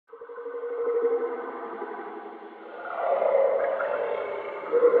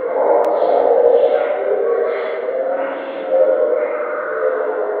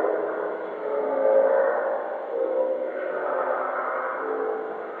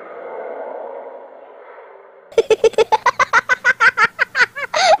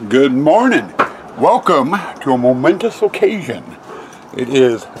Good morning. Welcome to a momentous occasion. It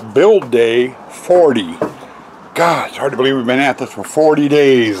is build day 40. God, it's hard to believe we've been at this for 40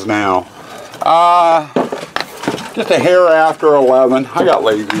 days now. Just a hair after 11. I got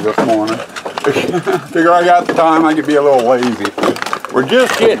lazy this morning. Figure I got the time, I could be a little lazy. We're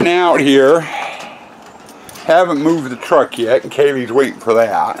just getting out here. Haven't moved the truck yet, and Kaylee's waiting for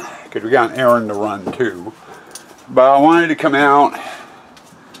that, because we got an errand to run too. But I wanted to come out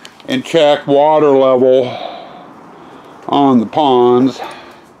and check water level on the ponds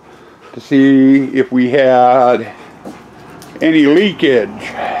to see if we had any leakage.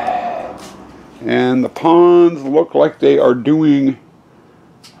 And the ponds look like they are doing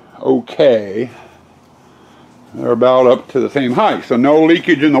okay. They're about up to the same height, so no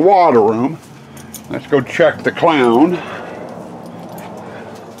leakage in the water room. Let's go check the clown.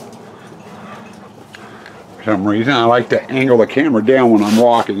 For some reason I like to angle the camera down when I'm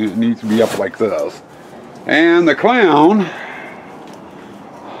walking. It needs to be up like this. And the clown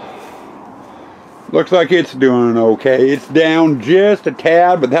looks like it's doing okay. It's down just a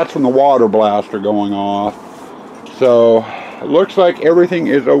tad, but that's from the water blaster going off. So it looks like everything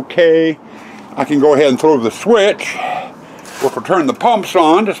is okay. I can go ahead and throw the switch, which will turn the pumps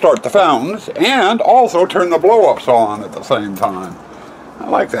on to start the fountains, and also turn the blow-ups on at the same time. I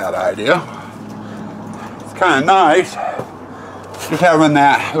like that idea. Kind of nice just having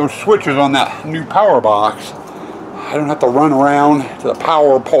those switches on that new power box. I don't have to run around to the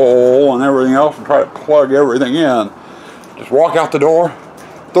power pole and everything else and try to plug everything in. Just walk out the door,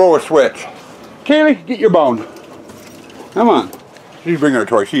 throw a switch. Kaylee, get your bone. Come on. She's bringing her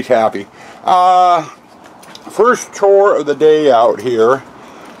toy. She's happy. First chore of the day out here.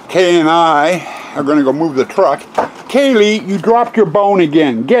 Kay and I are going to go move the truck. Kaylee, you dropped your bone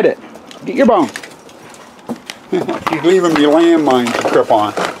again. Get it. Get your bone. She's leaving me landmines to trip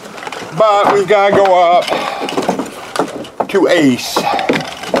on. But we've got to go up to Ace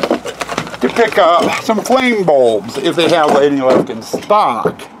to pick up some flame bulbs if they have any left in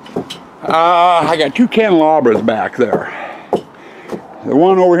stock. I got two candelabras back there. The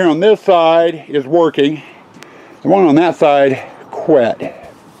one over here on this side is working. The one on that side quit.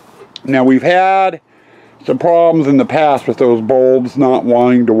 Now we've had some problems in the past with those bulbs not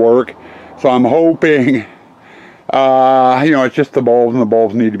wanting to work. So I'm hoping it's just the bulbs, and the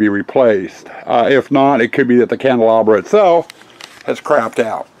bulbs need to be replaced. If not, it could be that the candelabra itself has crapped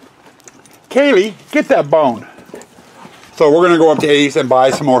out. Kaylee, get that bone. So we're going to go up to Ace and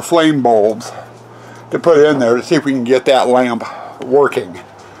buy some more flame bulbs to put in there to see if we can get that lamp working.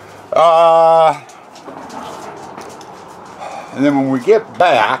 And then when we get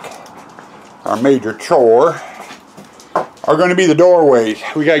back, our major chore are going to be the doorways.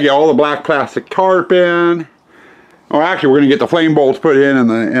 We got to get all the black plastic tarp in. Well, actually, we're going to get the flame bolts put in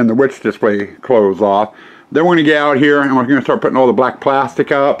and the witch display closed off. Then we're going to get out here and we're going to start putting all the black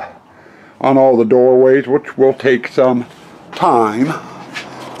plastic up on all the doorways, which will take some time.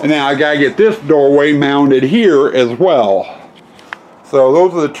 And then I got to get this doorway mounted here as well. So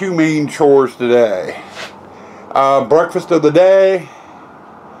those are the two main chores today. Breakfast of the day,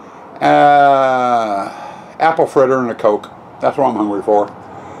 apple fritter and a Coke. That's what I'm hungry for.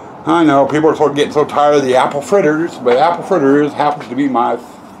 I know, people are getting so tired of the apple fritters, but apple fritters happens to be my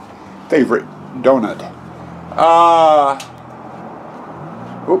favorite donut.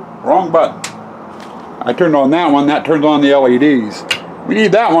 Oop, wrong button. I turned on that one, that turns on the LEDs. We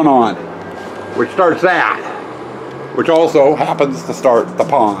need that one on, which starts that, which also happens to start the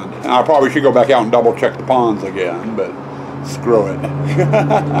pond. And I probably should go back out and double check the ponds again, but screw it.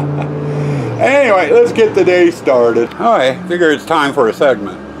 Anyway, let's get the day started. Alright, figure it's time for a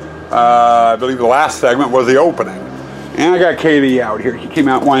segment. I believe the last segment was the opening. And I got Kaylee out here. She came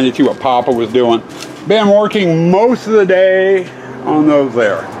out wanting to see what Papa was doing. Been working most of the day on those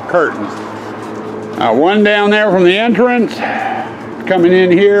there curtains. One down there from the entrance, coming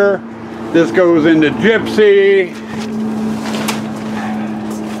in here. This goes into Gypsy.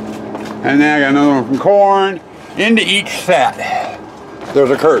 And then I got another one from Corn. Into each set, there's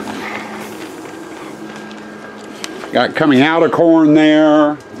a curtain. Got coming out of Corn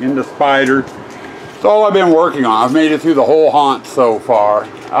there, into Spider. That's all I've been working on. I've made it through the whole haunt so far.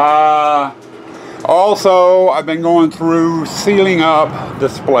 Also, I've been going through sealing up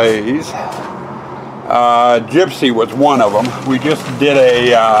displays. Gypsy was one of them. We just did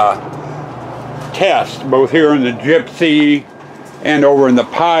a test, both here in the Gypsy and over in the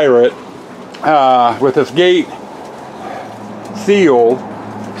Pirate, with this gate sealed.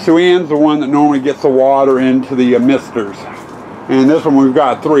 Suanne's the one that normally gets the water into the misters. And this one we've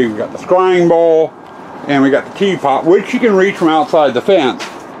got three. We've got the scrying bowl, and we got the teapot, which you can reach from outside the fence.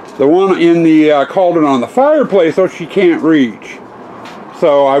 The one in the cauldron on the fireplace, though, she can't reach.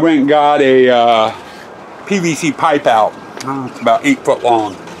 So I went and got a PVC pipe out. It's about 8 foot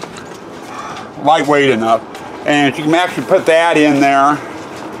long. Lightweight enough. And you can actually put that in there.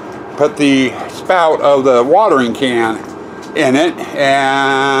 Put the spout of the watering can in it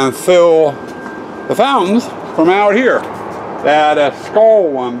and fill the fountains from out here. That skull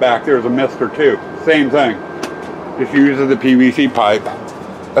one back there is a mister too. Same thing. Just uses the PVC pipe.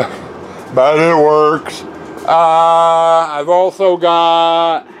 But it works. I've also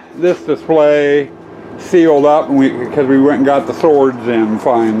got this display sealed up because we went and got the swords in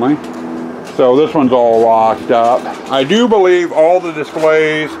finally. So this one's all locked up. I do believe all the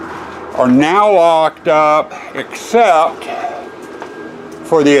displays are now locked up except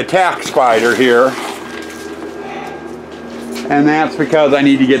for the attack spider here. And that's because I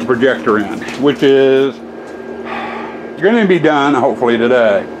need to get the projector in, which is going to be done hopefully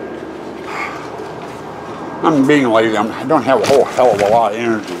today. I'm being lazy. I don't have a whole hell of a lot of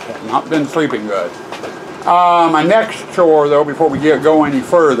energy. I've not been sleeping good. My next chore, though, before we go any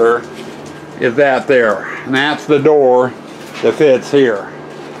further, is that there. And that's the door that fits here.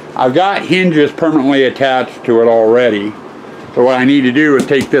 I've got hinges permanently attached to it already. So what I need to do is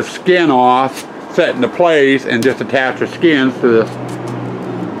take this skin off, set into place, and just attach the skins to this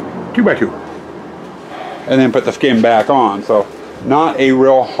 2x2. And then put the skin back on. So not a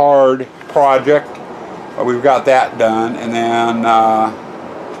real hard project. But we've got that done, and then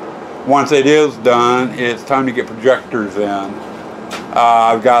once it is done, it's time to get projectors in.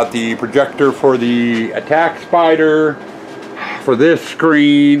 I've got the projector for the attack spider, for this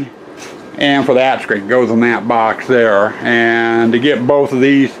screen, and for that screen. It goes in that box there. And to get both of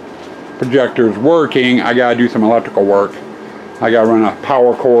these projectors working, I gotta do some electrical work. I gotta run a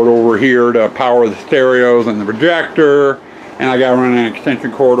power cord over here to power the stereos and the projector, and I gotta run an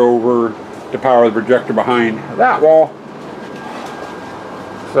extension cord over to power the projector behind that wall.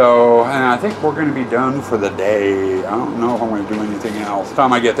 So, and I think we're going to be done for the day. I don't know if I'm going to do anything else. By the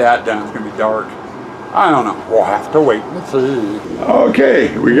time I get that done, it's going to be dark. I don't know. We'll have to wait and see.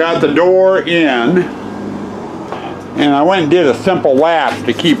 Okay, we got the door in. And I went and did a simple latch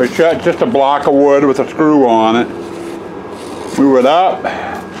to keep it shut. Just a block of wood with a screw on it. Move it up.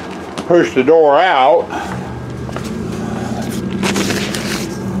 Push the door out.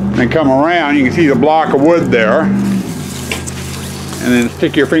 And come around, you can see the block of wood there, and then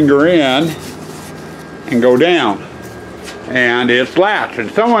stick your finger in and go down, and it's latched.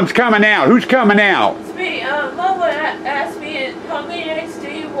 And someone's coming out. Who's coming out? It's me. Mama asked me how many eggs do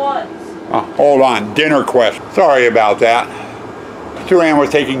you want? Oh, hold on, dinner question. Sorry about that. Sue Ann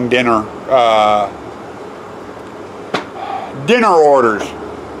was taking dinner orders.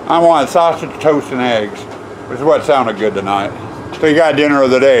 I wanted sausage, toast, and eggs, which is what sounded good tonight. So you got dinner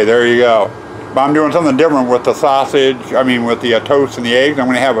of the day, there you go. But I'm doing something different with the sausage, with the toast and the eggs. I'm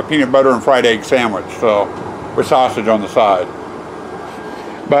going to have a peanut butter and fried egg sandwich, so with sausage on the side.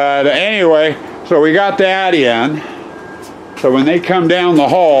 But anyway, so we got that in. So when they come down the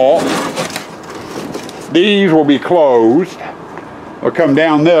hall, these will be closed. They'll come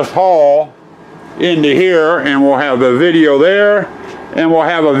down this hall into here, and we'll have a video there, and we'll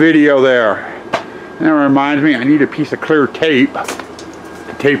have a video there. And that reminds me, I need a piece of clear tape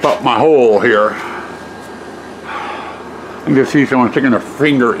to tape up my hole here. I can just see someone sticking their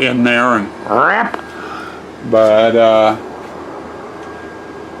finger in there and wrap. But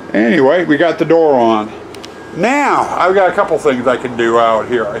anyway, we got the door on. Now, I've got a couple things I can do out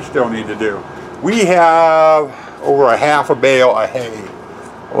here I still need to do. We have over a half a bale of hay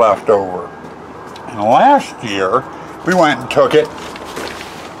left over. And last year, we went and took it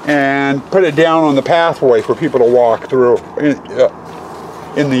and put it down on the pathway for people to walk through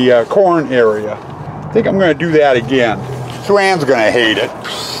in the corn area. I think I'm going to do that again. Sue Ann's going to hate it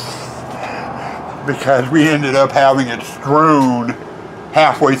because we ended up having it strewn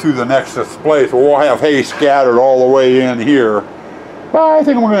halfway through the next display, so we'll have hay scattered all the way in here. But I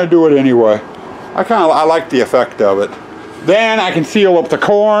think I'm going to do it anyway. I like the effect of it. Then I can seal up the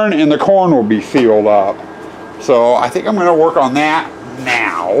corn, and the corn will be sealed up. So I think I'm going to work on that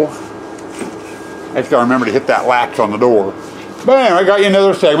now. I just got to remember to hit that latch on the door. But anyway, got you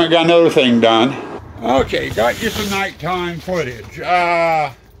another segment, got another thing done. Okay, got you some nighttime footage.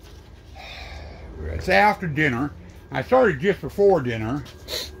 It's after dinner. I started just before dinner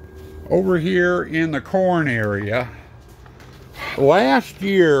over here in the corn area. Last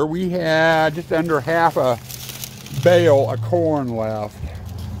year we had just under half a bale of corn left.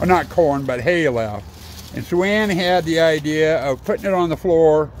 Well, not corn, but hay left. And Sue Ann had the idea of putting it on the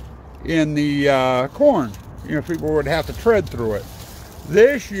floor in the corn. You know, people would have to tread through it.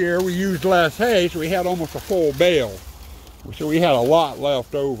 This year we used less hay, so we had almost a full bale. So we had a lot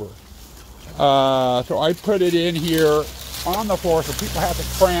left over. So I put it in here on the floor so people have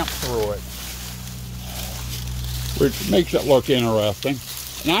to tramp through it, which makes it look interesting.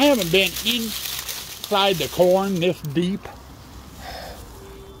 And I haven't been inside the corn this deep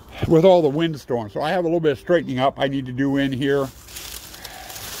with all the windstorms, so I have a little bit of straightening up I need to do in here.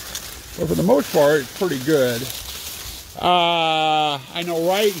 But for the most part, it's pretty good. I know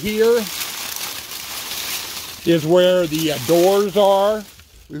right here is where the doors are.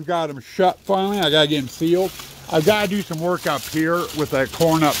 We've got them shut finally. I gotta get them sealed. I've got to do some work up here with that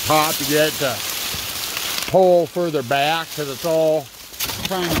corn up top to get it to pull further back because it's all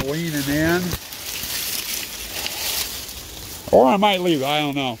kind of leaning in. Or I might leave it, I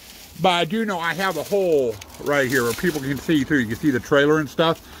don't know. But I do know I have a hole right here where people can see through. You can see the trailer and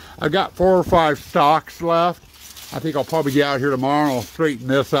stuff. I've got 4 or 5 stalks left. I think I'll probably get out here tomorrow and I'll straighten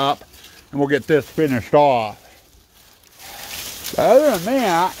this up and we'll get this finished off. But other than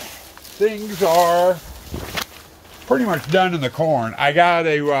that, things are pretty much done in the corn. I got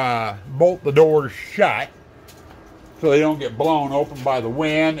to bolt the doors shut so they don't get blown open by the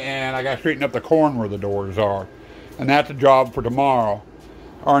wind, and I got to straighten up the corn where the doors are. And that's a job for tomorrow.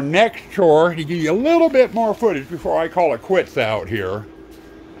 Our next chore, to give you a little bit more footage before I call it quits out here,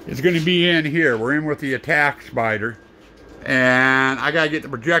 is going to be in here. We're in with the attack spider. And I got to get the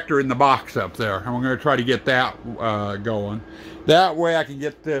projector in the box up there. And we're going to try to get that going. That way I can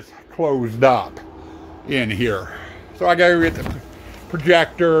get this closed up in here. So I got to get the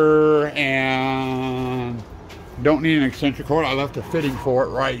projector, and don't need an extension cord. I left a fitting for it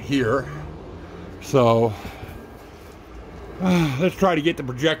right here. So let's try to get the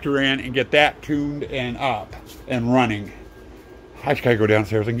projector in and get that tuned and up and running. I just got to go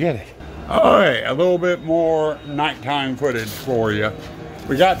downstairs and get it. Alright, a little bit more nighttime footage for you.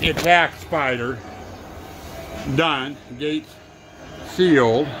 We got the attack spider done, gates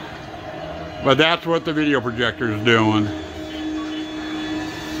sealed, but that's what the video projector is doing.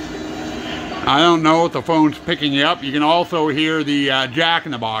 I don't know if the phone's picking you up. You can also hear the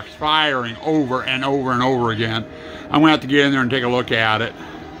jack-in-the-box firing over and over and over again. I'm going to have to get in there and take a look at it.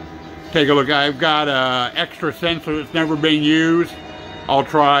 Take a look. I've got an extra sensor that's never been used. I'll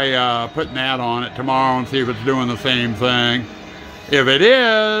try putting that on it tomorrow and see if it's doing the same thing. If it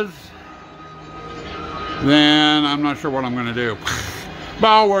is, then I'm not sure what I'm going to do. But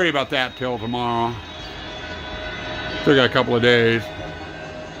I'll worry about that till tomorrow. Still got a couple of days.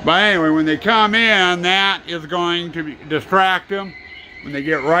 But anyway, when they come in, that is going to distract them. When they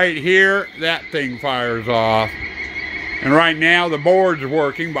get right here, that thing fires off. And right now the board's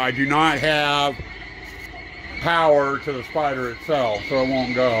working, but I do not have power to the spider itself, so it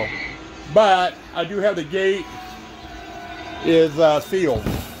won't go. But I do have the gate is sealed.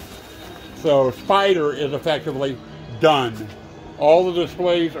 So spider is effectively done. All the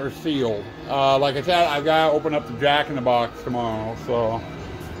displays are sealed. Like I said, I've got to open up the jack-in-the-box tomorrow, so,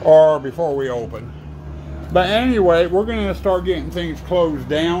 or before we open. But anyway, we're going to start getting things closed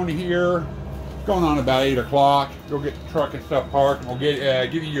down here. It's going on about 8 o'clock. Go get the truck and stuff parked. We'll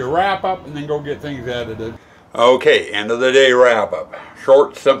get give you a wrap-up and then go get things edited. Okay, end of the day wrap-up.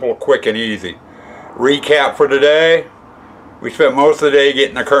 Short, simple, quick, and easy. Recap for today. We spent most of the day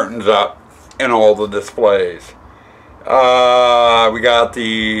getting the curtains up and all the displays. We got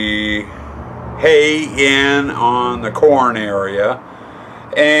the hay in on the corn area,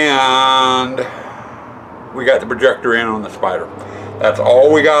 and we got the projector in on the spider. That's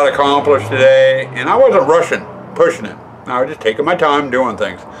all we got accomplished today, and I wasn't rushing, pushing it. I was just taking my time doing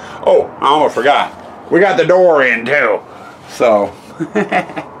things. Oh, I almost forgot. We got the door in too. So,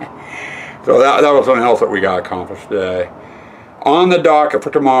 so that was something else that we got accomplished today. On the docket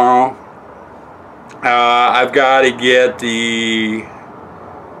for tomorrow, I've got to get the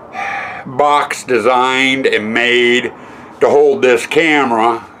box designed and made to hold this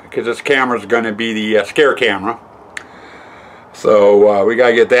camera, because this camera is going to be the scare camera. So we got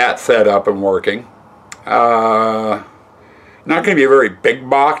to get that set up and working. Not going to be a very big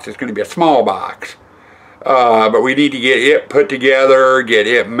box, it's going to be a small box. But we need to get it put together, get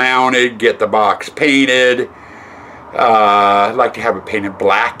it mounted, get the box painted. I'd like to have it painted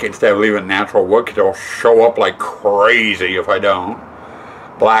black instead of leaving it natural wood, because it'll show up like crazy if I don't.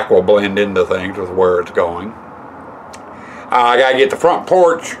 Black will blend into things with where it's going. I gotta get the front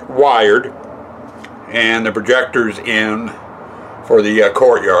porch wired and the projectors in for the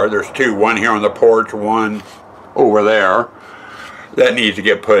courtyard. There's two, one here on the porch, one over there. That needs to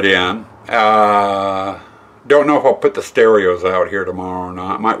get put in. Don't know if I'll put the stereos out here tomorrow or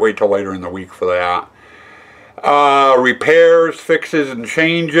not. Might wait till later in the week for that. Repairs, fixes, and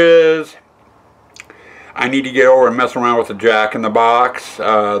changes. I need to get over and mess around with the jack in the box.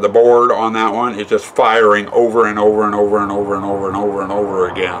 The board on that one is just firing over and over and over and over and over and over and over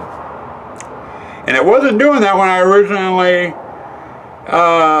again. And it wasn't doing that when I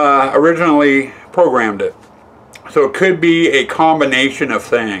originally programmed it. So it could be a combination of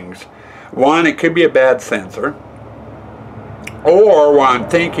things. One, it could be a bad sensor. Or what I'm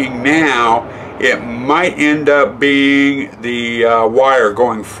thinking now, it might end up being the wire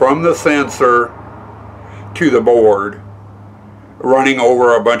going from the sensor to the board, running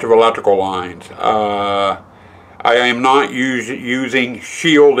over a bunch of electrical lines. I am not using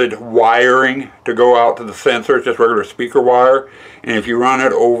shielded wiring to go out to the sensor. It's just regular speaker wire. And if you run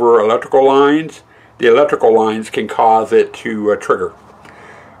it over electrical lines, the electrical lines can cause it to trigger.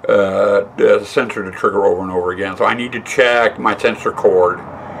 The sensor to trigger over and over again. So I need to check my sensor cord,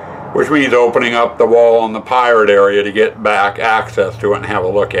 which means opening up the wall in the pirate area to get back access to it and have a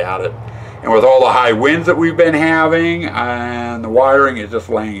look at it. And with all the high winds that we've been having, and the wiring is just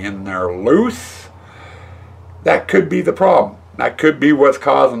laying in there loose, that could be the problem. That could be what's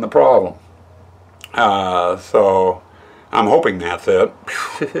causing the problem. So I'm hoping that's it.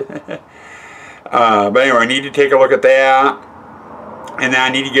 But anyway, I need to take a look at that. And then I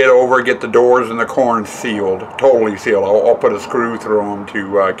need to get over and get the doors and the corn sealed, totally sealed. I'll put a screw through them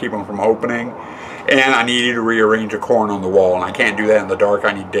to keep them from opening. And I need to rearrange a corn on the wall, and I can't do that in the dark.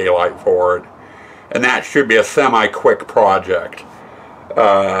 I need daylight for it. And that should be a semi-quick project,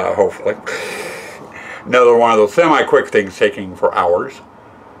 hopefully. Another one of those semi-quick things taking for hours.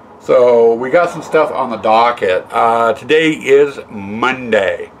 So we got some stuff on the docket. Today is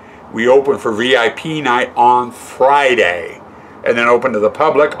Monday. We open for VIP night on Friday, and then open to the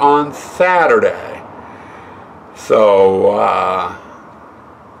public on Saturday. So,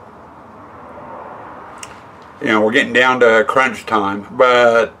 you know, we're getting down to crunch time,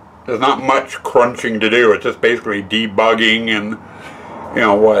 but there's not much crunching to do. It's just basically debugging and, you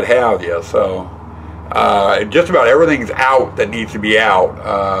know, what have you. So, just about everything's out that needs to be out.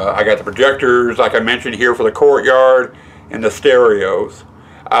 I got the projectors, like I mentioned, here for the courtyard, and the stereos.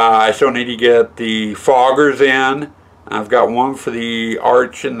 I still need to get the foggers in. I've got one for the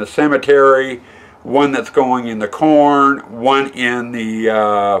arch in the cemetery, one that's going in the corn, one in the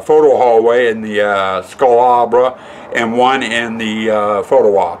photo hallway in the Sculabra, and one in the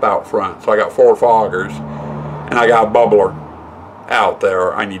photo op out front. So I got 4 foggers, and I got a bubbler out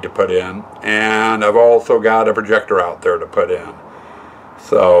there I need to put in, and I've also got a projector out there to put in.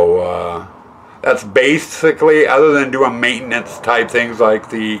 So that's basically, other than doing maintenance type things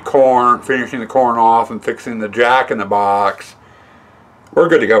like the corn, finishing the corn off and fixing the jack in the box, we're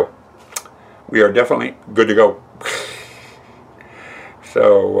good to go. We are definitely good to go.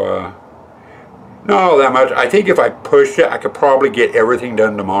 So, not that much. I think if I push it, I could probably get everything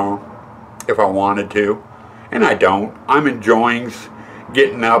done tomorrow if I wanted to. And I don't. I'm enjoying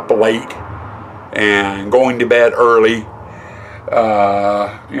getting up late and going to bed early.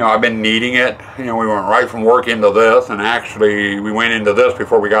 You know, I've been needing it. You know, we went right from work into this, and actually we went into this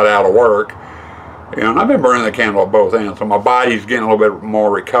before we got out of work. You know, and I've been burning the candle at both ends, so my body's getting a little bit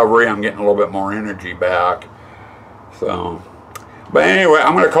more recovery. I'm getting a little bit more energy back. So, but anyway,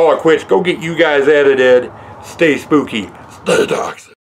 I'm going to call it quits. Go get you guys edited. Stay spooky. Stay toxic.